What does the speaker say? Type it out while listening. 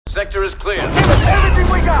Sector is clear. Give us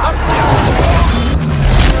everything we got!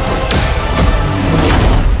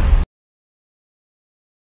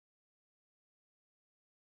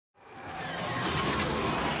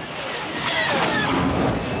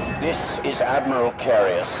 This is Admiral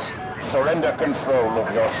Carius. Surrender control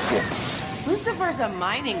of your ship. Lucifer's a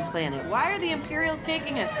mining planet. Why are the Imperials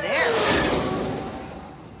taking us there?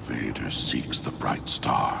 Vader seeks the bright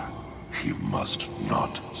star. He must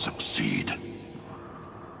not succeed.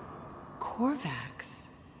 Korvax?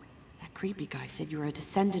 That creepy guy said you're a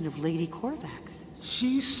descendant of Lady Korvax.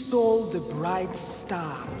 She stole the bright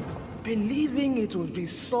star, believing it would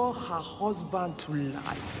restore her husband to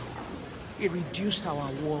life. It reduced our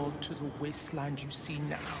world to the wasteland you see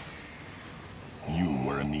now. You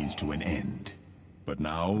were a means to an end, but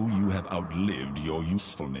now you have outlived your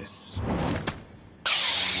usefulness.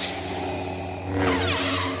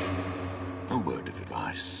 A word of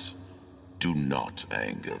advice. Do not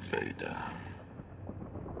anger Vader.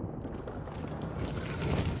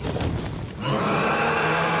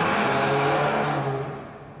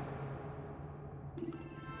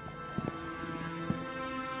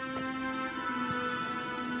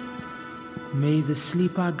 May the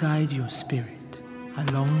sleeper guide your spirit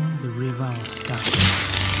along the river of stars.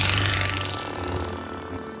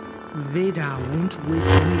 Vader won't waste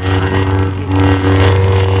any time navigating.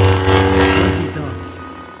 When he does,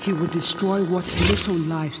 he will destroy what little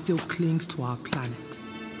life still clings to our planet.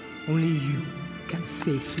 Only you can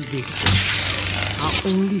face Vader. Our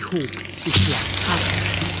only hope is to attack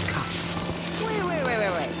his castle.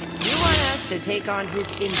 Wait. You want us to take on his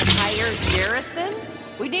entire garrison?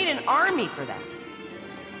 We need an army for that.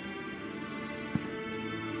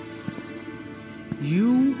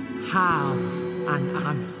 You have an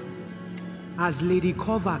army. As Lady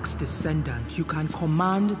Korvax's descendant, you can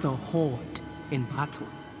command the Horde in battle.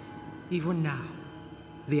 Even now,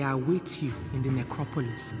 they await you in the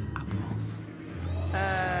necropolis above.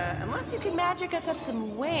 Unless you can magic us up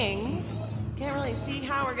some wings, can't really see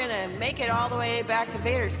how we're gonna make it all the way back to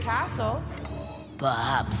Vader's castle.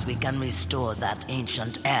 Perhaps we can restore that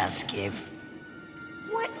ancient air skiff.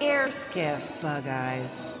 What air skiff, Bug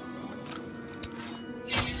Eyes?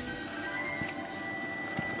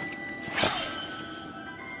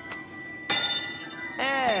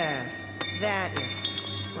 That air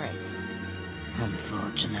skiff, right.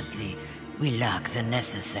 Unfortunately, we lack the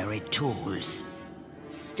necessary tools.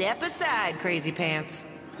 Step aside, crazy pants.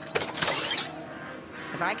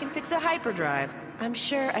 If I can fix a hyperdrive, I'm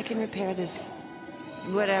sure I can repair this...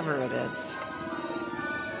 whatever it is.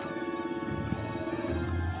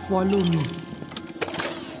 Follow me.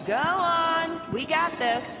 Go on! We got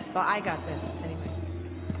this. Well, I got this, anyway.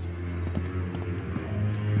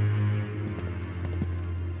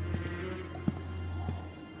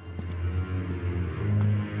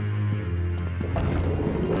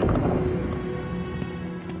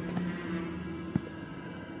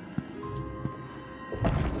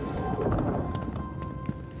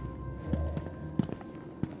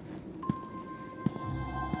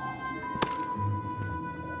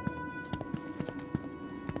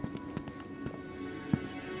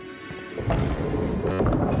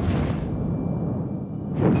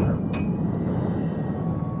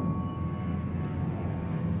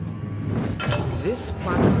 This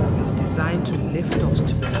platform is designed to lift us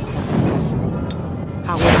to the necropolis.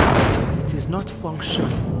 However, it is not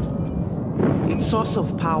functional. Its source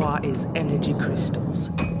of power is energy crystals.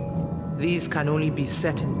 These can only be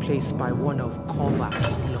set in place by one of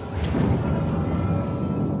Korvax's blood.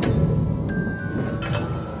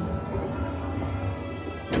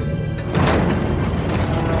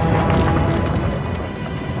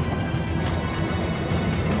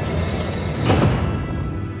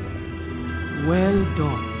 Well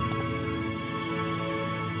done.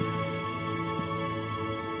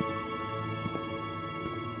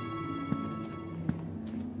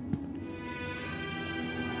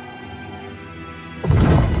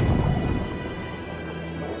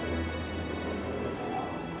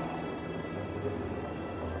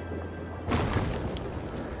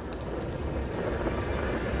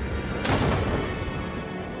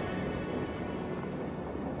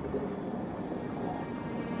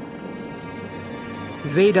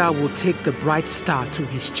 Vader will take the bright star to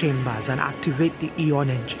his chambers and activate the Eon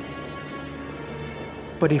engine.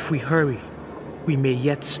 But if we hurry, we may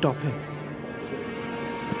yet stop him.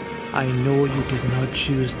 I know you did not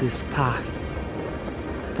choose this path,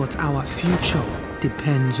 but our future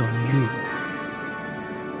depends on you.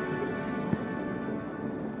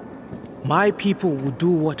 My people will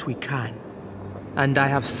do what we can, and I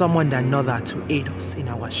have summoned another to aid us in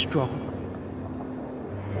our struggle.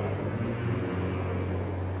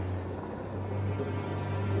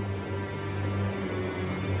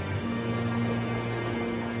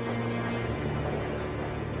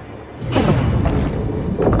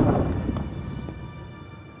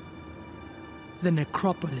 The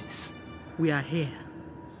necropolis. We are here.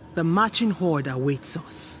 The marching horde awaits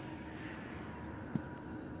us.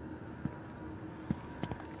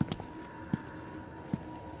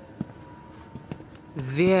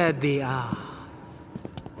 There they are.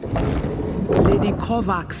 Lady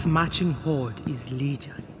Kovac's marching horde is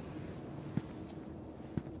legion.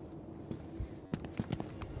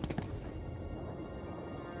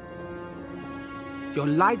 Your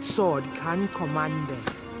light sword can command them,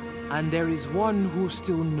 and there is one who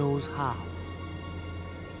still knows how.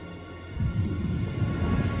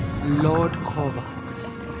 Lord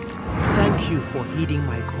Kovacs, thank you for heeding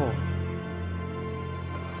my call.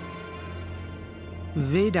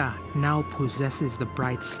 Vader now possesses the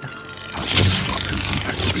Bright Star. How can we stop him from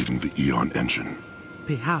activating the Eon engine?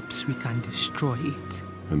 Perhaps we can destroy it.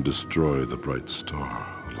 And destroy the Bright Star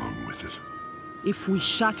along with it. If we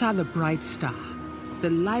shatter the Bright Star, the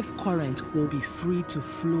life current will be free to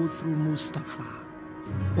flow through Mustafa.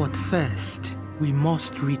 But first, we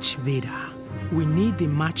must reach Vader. We need the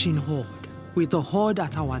marching horde. With the horde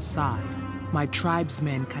at our side, my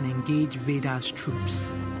tribesmen can engage Vader's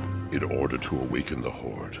troops. In order to awaken the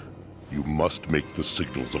horde, you must make the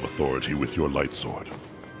signals of authority with your light sword.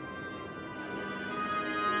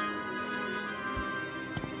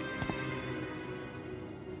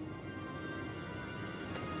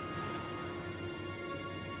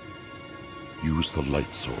 Use the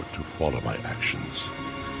light sword to follow my actions.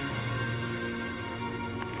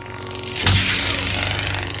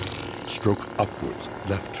 Stroke upwards,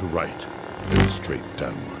 left to right, and straight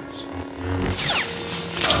downwards.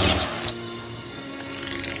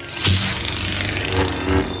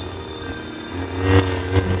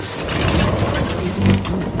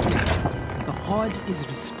 The horde is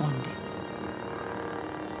responding.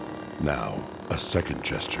 Now, a second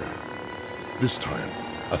gesture. This time,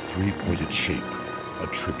 a three-pointed shape, a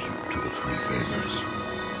tribute to the three favors.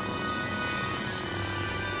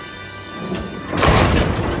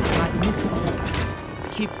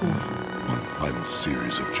 Magnificent. Keep going. One final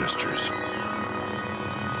series of gestures.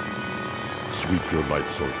 Sweep your light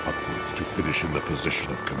sword upwards to finish in the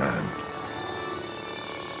position of command.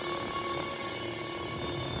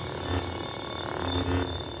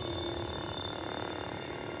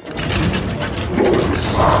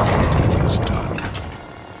 It is done.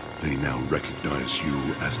 They now recognize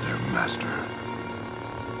you as their master.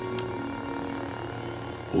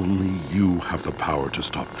 Only you have the power to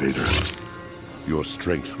stop Vader. Your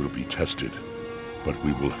strength will be tested, but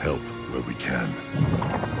we will help where we can.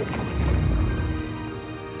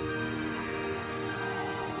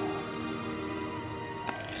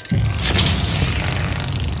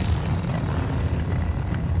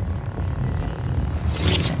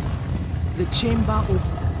 The chamber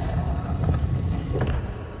opens.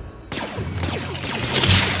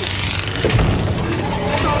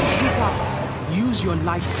 Stormtroopers, use your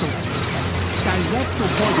light sword. Direct your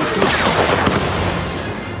body against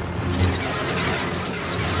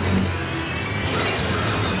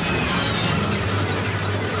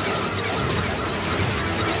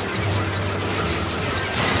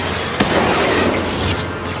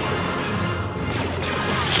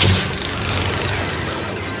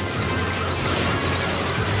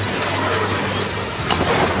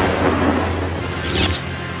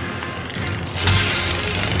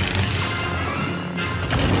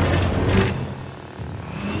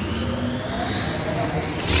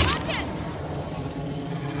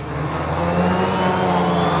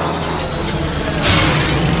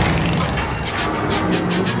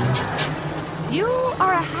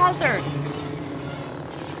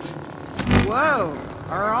Whoa,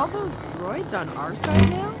 are all those droids on our side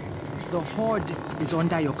now? The horde is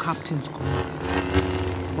under your captain's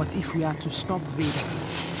command. But if we are to stop Vader,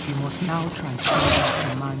 we must now transfer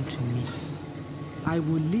that command to me. I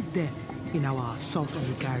will lead them in our assault on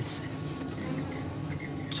the garrison.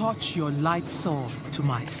 Touch your light sword to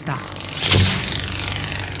my staff.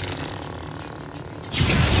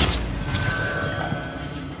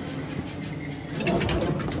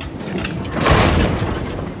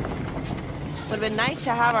 Would have been nice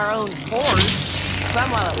to have our own horde. Fun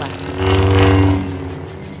while it lasted.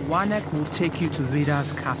 Wanek will take you to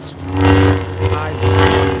Vader's castle. I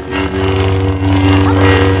How about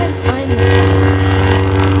this time I'm the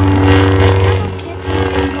Rebels can't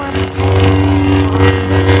take any more of the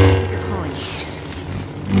what you're calling it.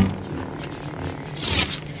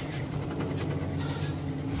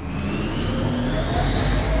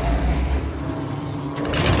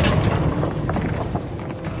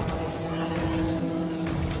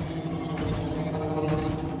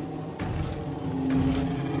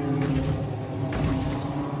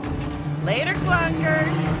 Later,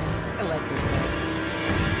 clunkers. I like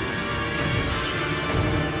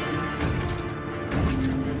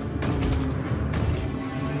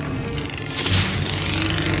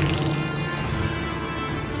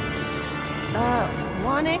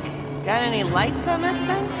any lights on this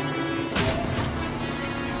thing?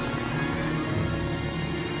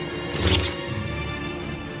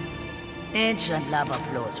 Ancient lava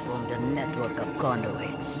flows formed a network of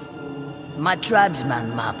conduits. My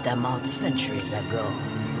tribesman mapped them out centuries ago.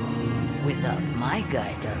 Without my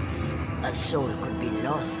guidance, a soul could be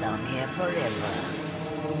lost down here forever.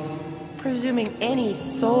 Presuming any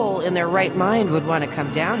soul in their right mind would want to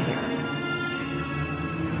come down here.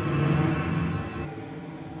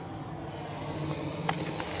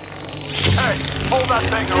 Hey, hold that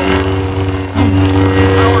thing over.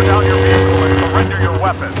 Power down your vehicle and surrender your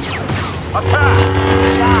weapons. Attack!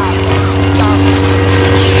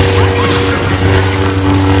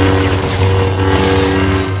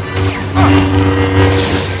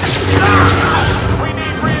 We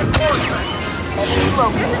need reinforcements!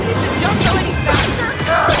 Don't go any faster!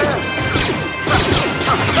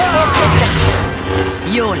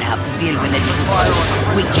 You'll have to deal with it.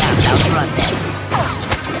 We can't outrun them.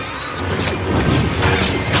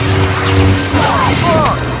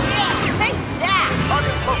 Take that!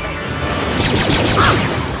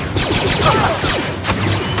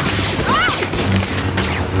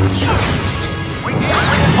 We need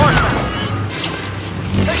reinforcements!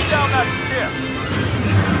 Take down that ship!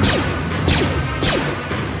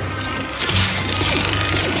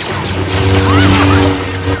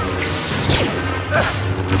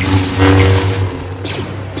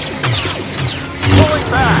 Pulling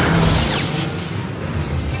back!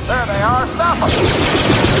 There they are, stop them!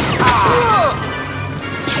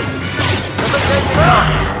 Taking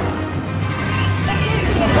up!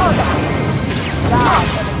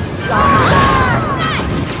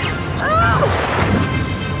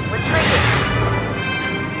 Retreating!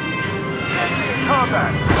 Engaging in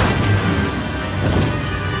combat!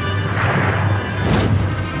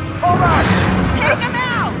 Fall back! Take them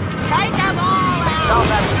out! Take them all out! Down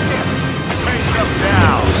that ship! Take them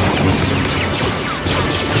down!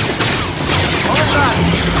 Fall back!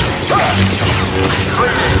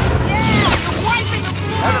 Clear! Yeah! You're wiping the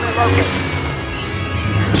floor! Enemy located!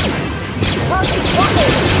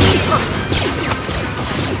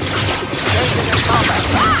 Engaging in combat!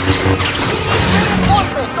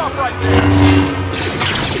 Reinforcements! Stop right there!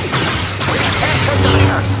 We can't take them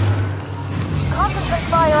here! Concentrate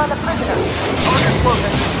fire on the prisoner! Target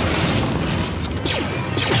moving!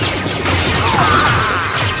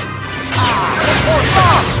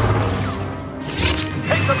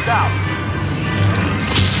 Take them down!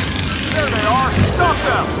 There they are! Stop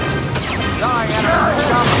them! Dying enemy!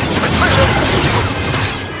 Retreat!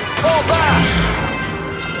 Fall back!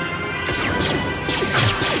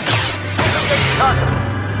 Engage target!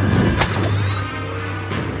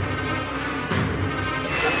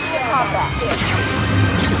 Combat!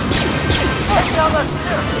 Take down the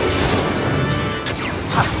ship!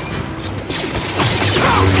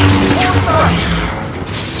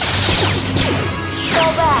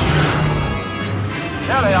 Fall back!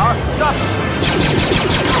 There they are! Stop them!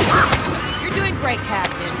 You're doing great,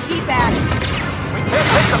 Captain. Keep at it. We can't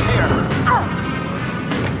take them here!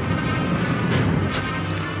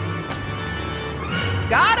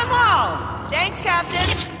 Got them all! Thanks, Captain!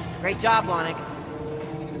 Great job, Wannick.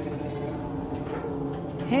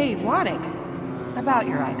 Hey, Wannick. About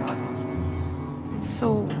your eye goggles.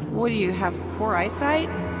 So, what do you have, poor eyesight?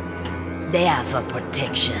 They are for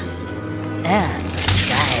protection. And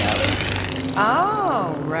style.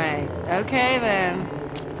 Oh, right. Okay, then.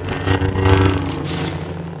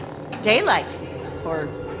 Daylight. Or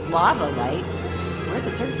lava light. We're at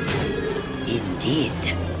the surface.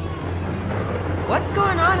 Indeed. What's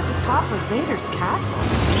going on at the top of Vader's castle?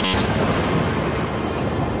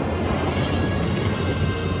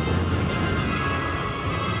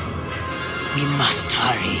 We must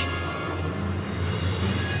hurry.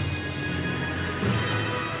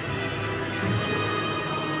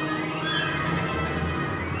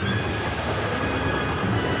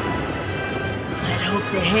 I'd hope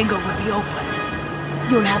the hangar will be open.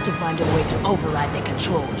 You'll have to find a way to override the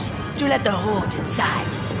controls to let the Horde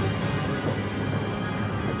inside.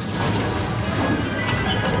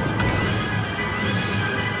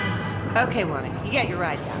 Okay, Wannick, you get your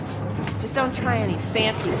ride down. Just don't try any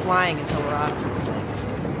fancy flying until we're off this thing.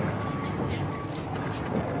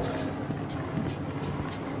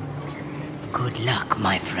 Good luck,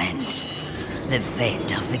 my friends. The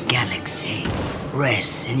fate of the galaxy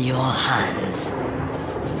rests in your hands.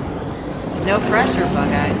 No pressure,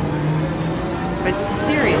 Bug Eyes. But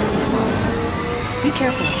seriously, Wannick, be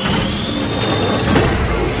careful.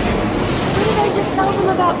 What did I just tell them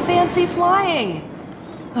about fancy flying?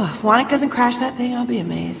 Oh, if Wannick doesn't crash that thing, I'll be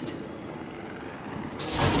amazed.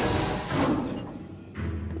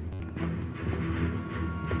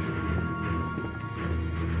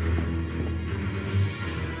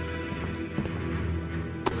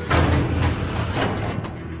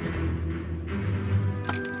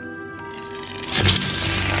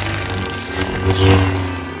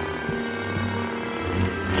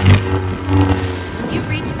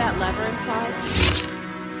 lever inside?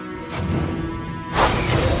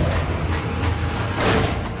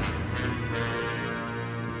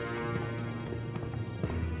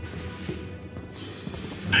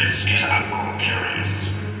 This is Admiral Curious.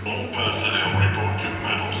 All personnel report to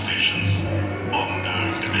battle stations.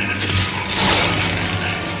 Unknown enemy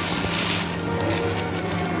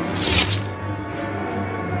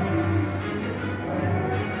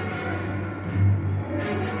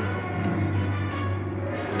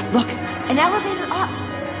Look, an elevator up.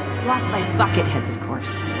 Blocked by bucket heads, of course.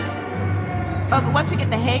 Oh, but once we get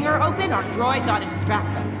the hangar open, our droids ought to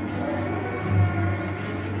distract them.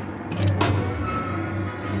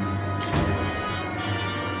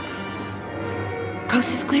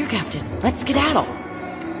 Coast is clear, Captain. Let's skedaddle.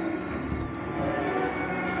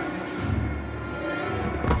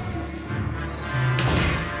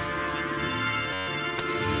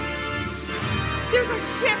 There's a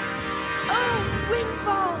ship! Oh,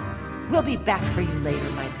 windfall! We'll be back for you later,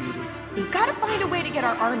 my beauty. We've got to find a way to get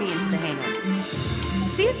our army into the hangar.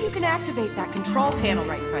 See if you can activate that control panel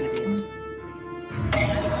right in front of you.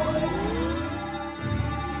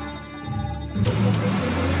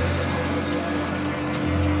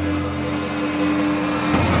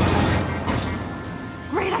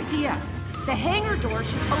 Great idea! The hangar door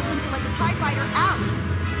should open to let the TIE fighter out.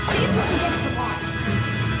 See if we can get it to launch.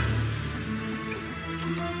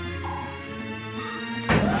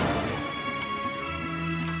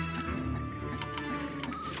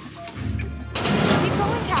 Keep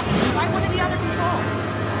going, Captain. Try one of the other controls.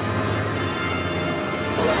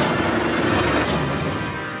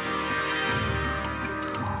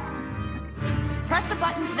 Press the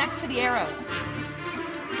buttons next to the arrows.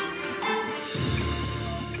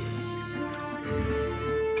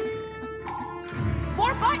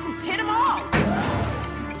 More buttons! Hit them all!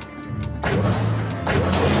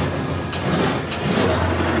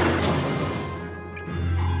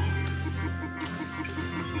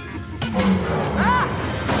 Ah!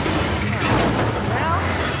 Well,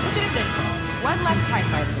 look at it this way. One less TIE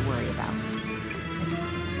fighter to worry about.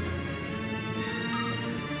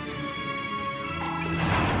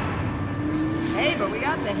 Hey, but we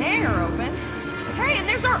got the hangar open. Hey, and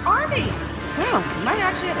there's our army! Well, we might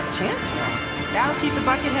actually have a chance now. That'll keep the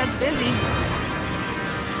bucket heads busy.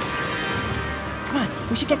 Come on,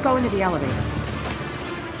 we should get going to the elevator.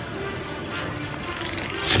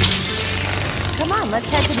 Come on, let's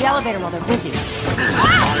head to the elevator while they're busy.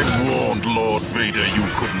 I warned Lord Vader you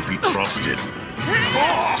couldn't be trusted.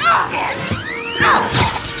 Whoa!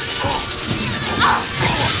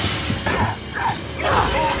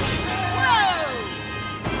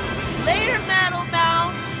 Later, Metal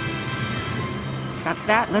Mouth! That's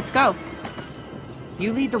that, let's go.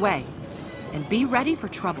 You lead the way, and be ready for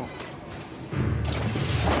trouble.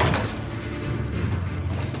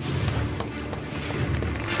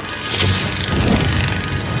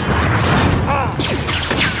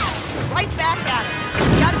 Right back at it.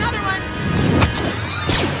 Got another one.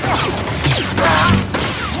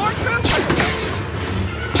 More troopers.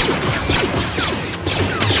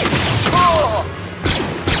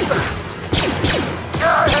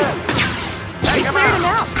 We cleared him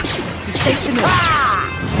out. It's safe to move.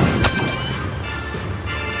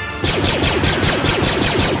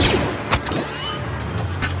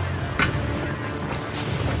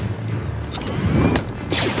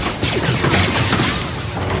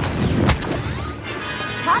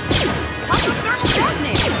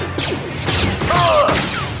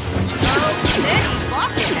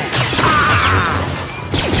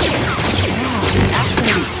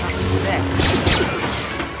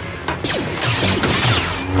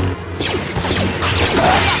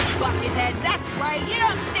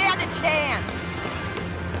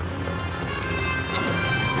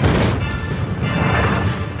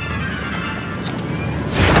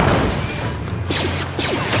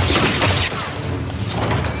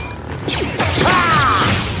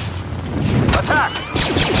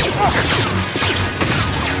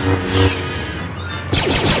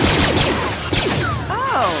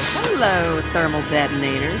 Hello, thermal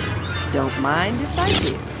detonators. Don't mind if I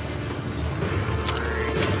do.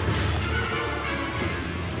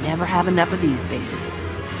 Never have enough of these babies.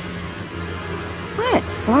 What?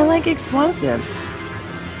 So I like explosives.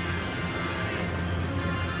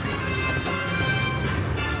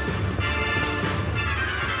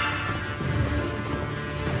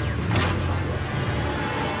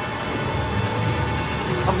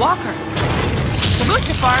 A walker. The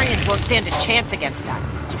Mustafarians won't stand a chance against that.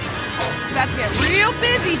 It's about to get real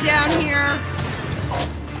busy down here.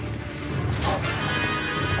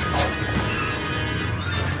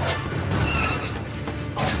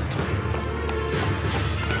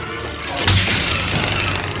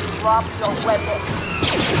 drop your weapon.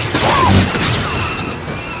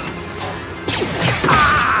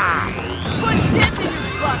 Put this in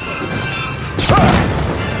your bucket!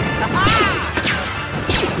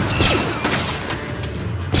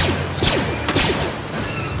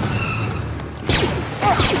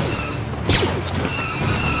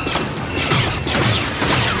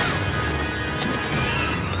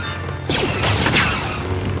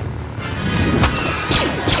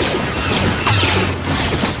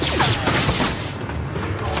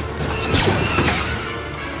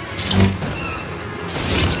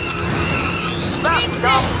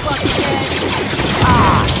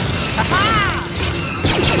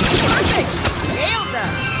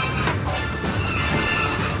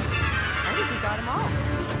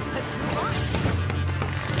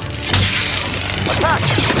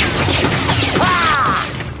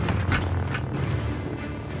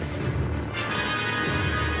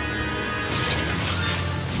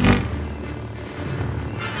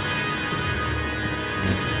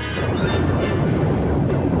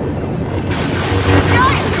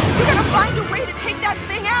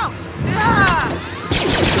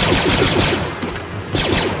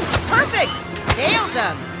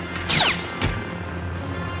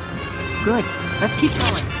 Good. Let's keep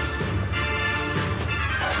going.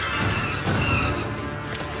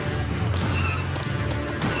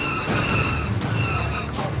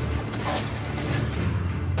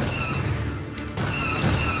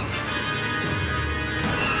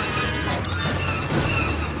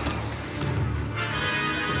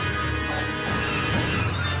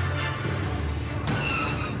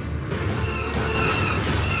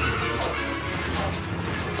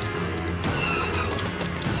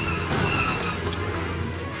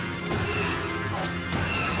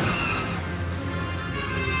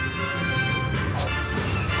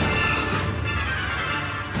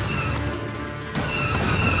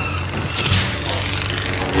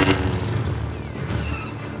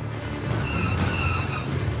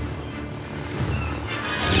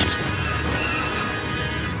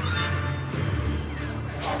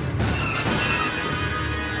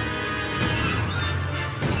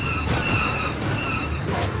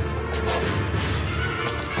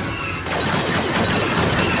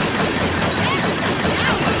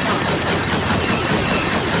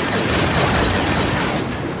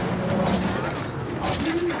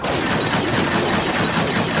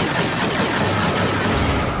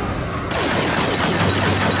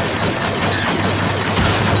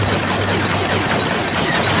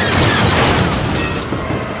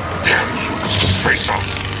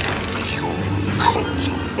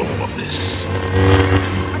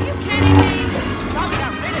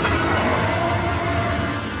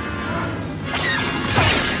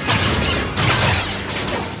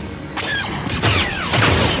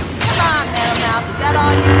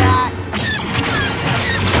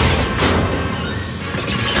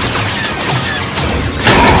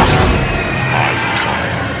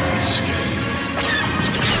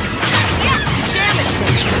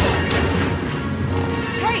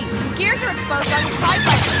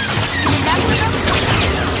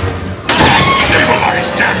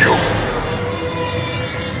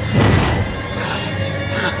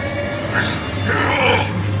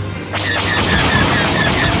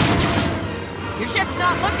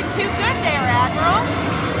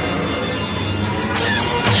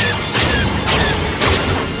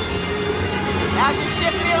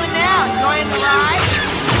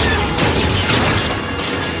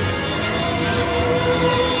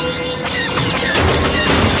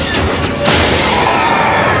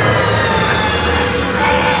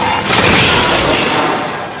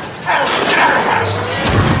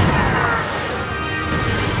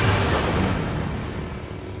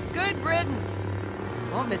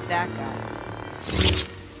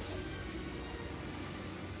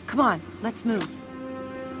 Come on, let's move.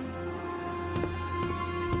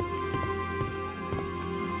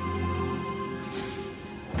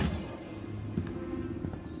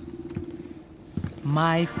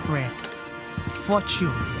 My friends,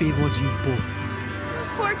 fortune favors you both.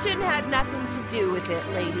 Fortune had nothing to do with it,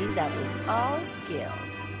 lady. That was all skill.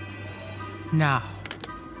 Now,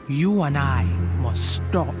 you and I must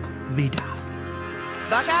stop Vader.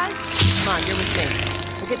 Buckeyes? Come on, you're with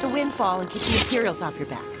me. We'll get the windfall and keep the materials off your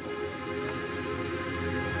back.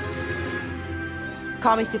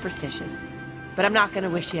 Call me superstitious, but I'm not gonna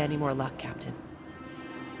wish you any more luck, Captain.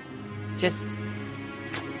 Just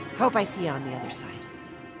hope I see you on the other side.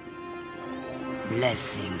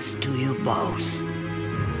 Blessings to you both.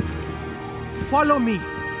 Follow me.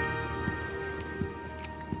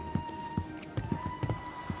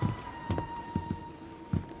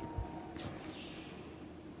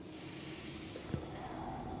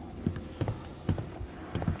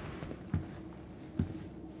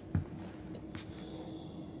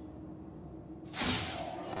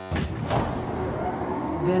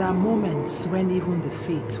 There are moments when even the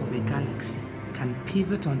fate of a galaxy can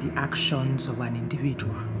pivot on the actions of an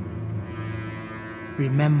individual.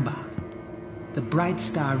 Remember, the bright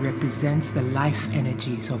star represents the life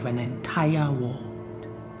energies of an entire world,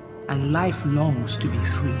 and life longs to be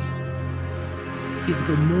free. If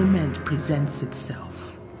the moment presents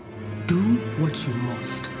itself, do what you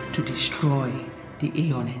must to destroy the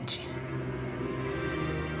Aeon engine.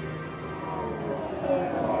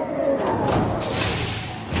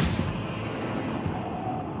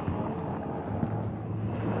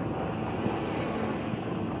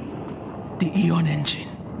 The Aeon engine.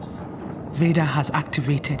 Vader has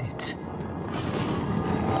activated it.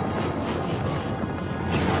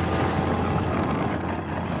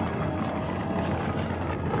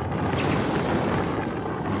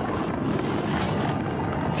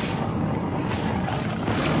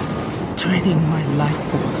 Draining my life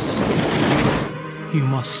force. You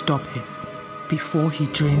must stop him before he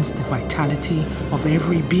drains the vitality of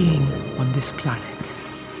every being on this planet.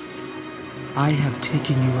 I have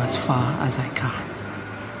taken you as far as I can.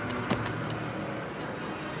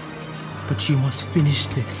 But you must finish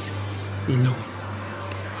this alone.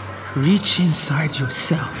 Reach inside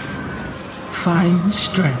yourself. Find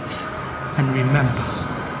strength. And remember,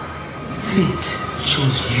 fate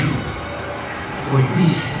chose you for a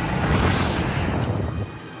reason.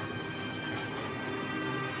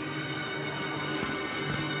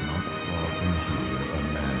 Not far from here, a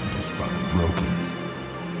man was found broken.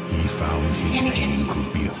 He found his pain could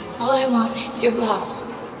be... All I want is your love.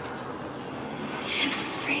 And I'm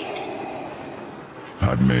afraid.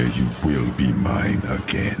 Padme, you will be mine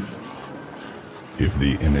again. If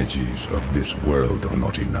the energies of this world are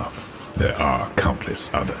not enough, there are countless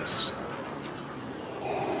others.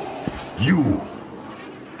 You!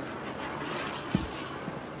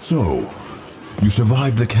 So, you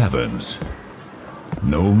survived the caverns.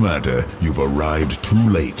 No matter, you've arrived too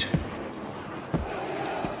late.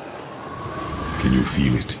 Can you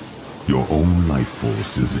feel it? Your own life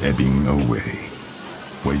force is ebbing away.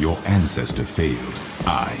 Where your ancestor failed,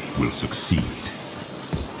 I will succeed.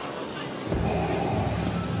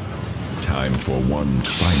 Time for one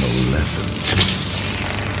final lesson.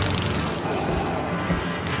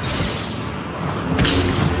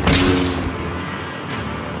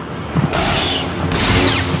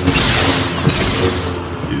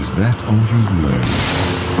 Is that all you've learned?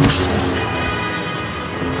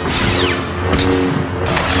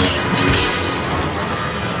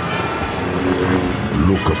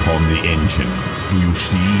 Look upon the engine. Do you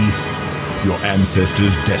see? Your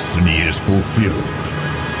ancestors' destiny is fulfilled.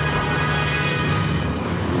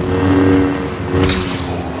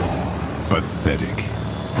 Pathetic.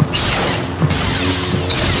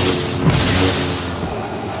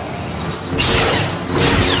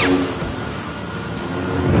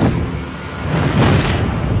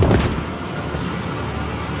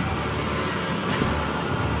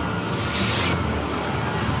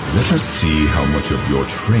 Let us see how much of your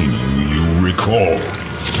training you recall.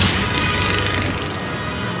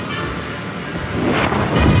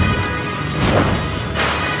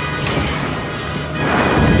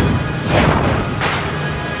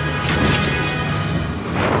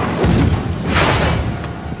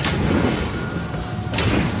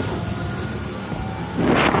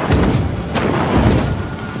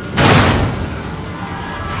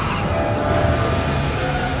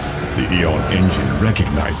 The Aeon engine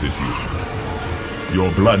recognizes you.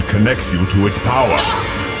 Your blood connects you to its power.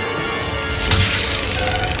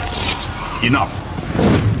 Enough!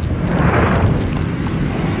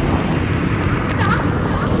 Stop!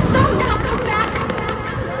 Stop now! Come back!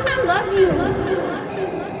 I love you!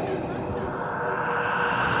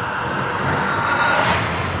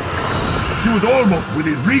 She was almost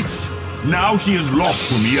within reach. Now she is lost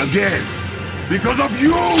to me again. Because of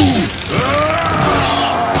you!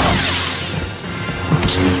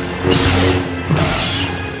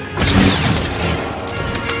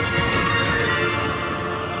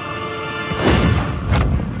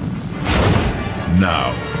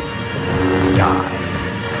 Now, die.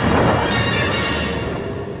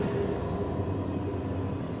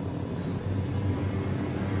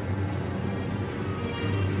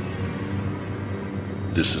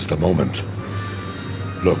 This is the moment.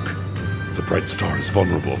 Look, the bright star is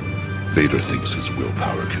vulnerable. Vader thinks his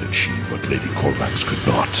willpower can achieve what Lady Corvax could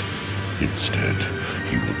not. Instead,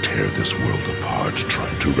 he will tear this world apart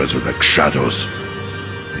trying to resurrect shadows.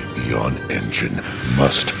 The Aeon engine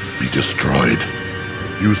must be destroyed.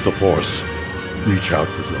 Use the Force. Reach out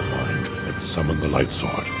with your mind and summon the light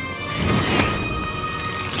sword.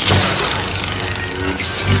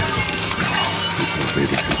 Before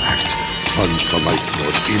Vader can act, plunge the light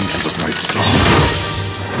sword into the bright star.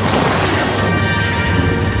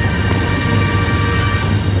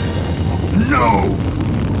 No!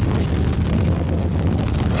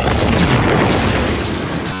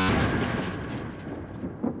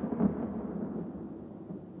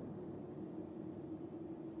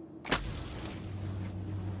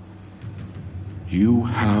 You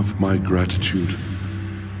have my gratitude.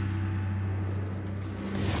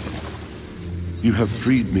 You have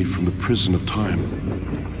freed me from the prison of time.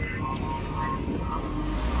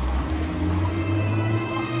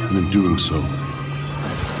 And in doing so,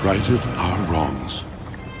 righted our wrongs.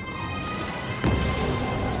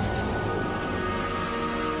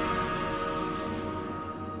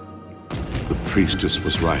 The priestess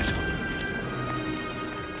was right.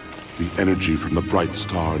 The energy from the bright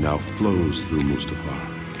star now flows through Mustafar.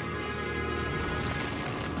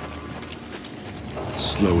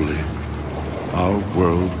 Slowly, our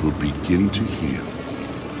world will begin to heal.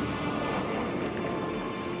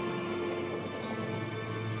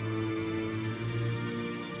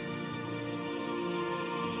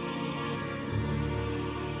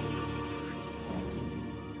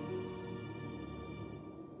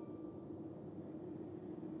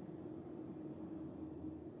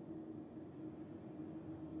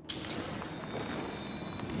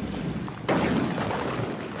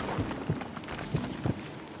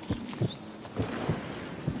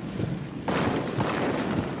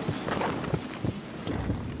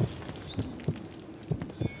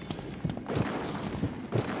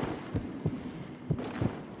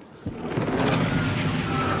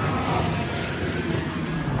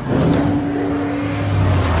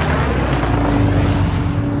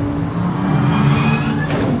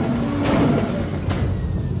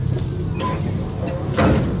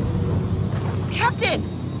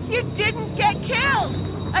 You didn't get killed!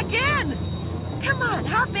 Again! Come on,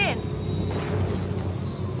 hop in.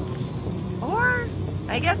 Or,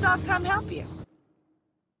 I guess I'll come help you.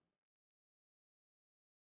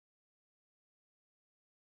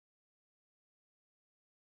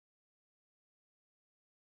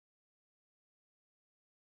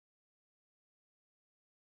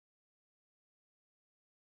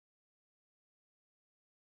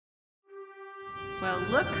 Well,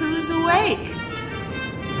 look who's awake.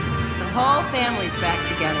 The whole family's back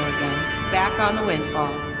together again, back on the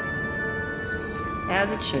Windfall.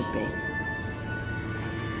 As it should be.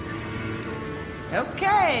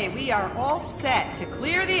 Okay, we are all set to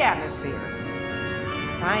clear the atmosphere.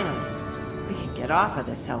 Finally, we can get off of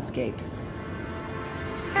this hellscape.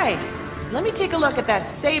 Hey, let me take a look at that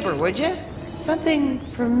saber, would you? Something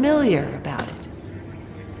familiar about it.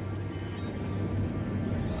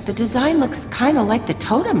 The design looks kind of like the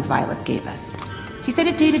totem Violet gave us. He said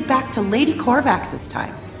it dated back to Lady Korvax's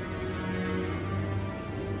time.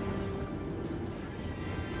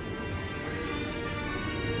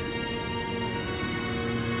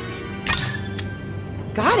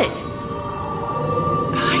 Got it!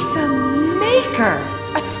 By the Maker!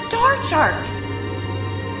 A star chart!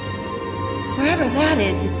 Wherever that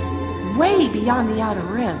is, it's way beyond the Outer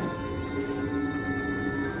Rim.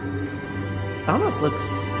 Almost looks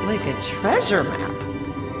like a treasure map.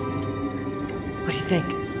 What do you think?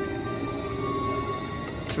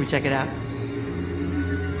 Should we check it out?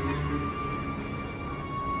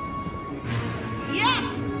 Yes!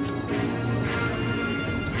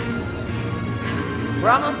 We're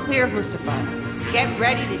almost clear of Mustafar. Get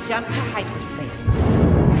ready to jump to hyperspace.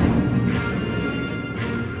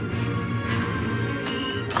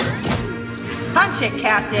 Punch it,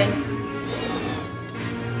 Captain!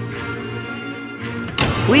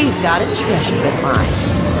 We've got a treasure to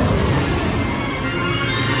find.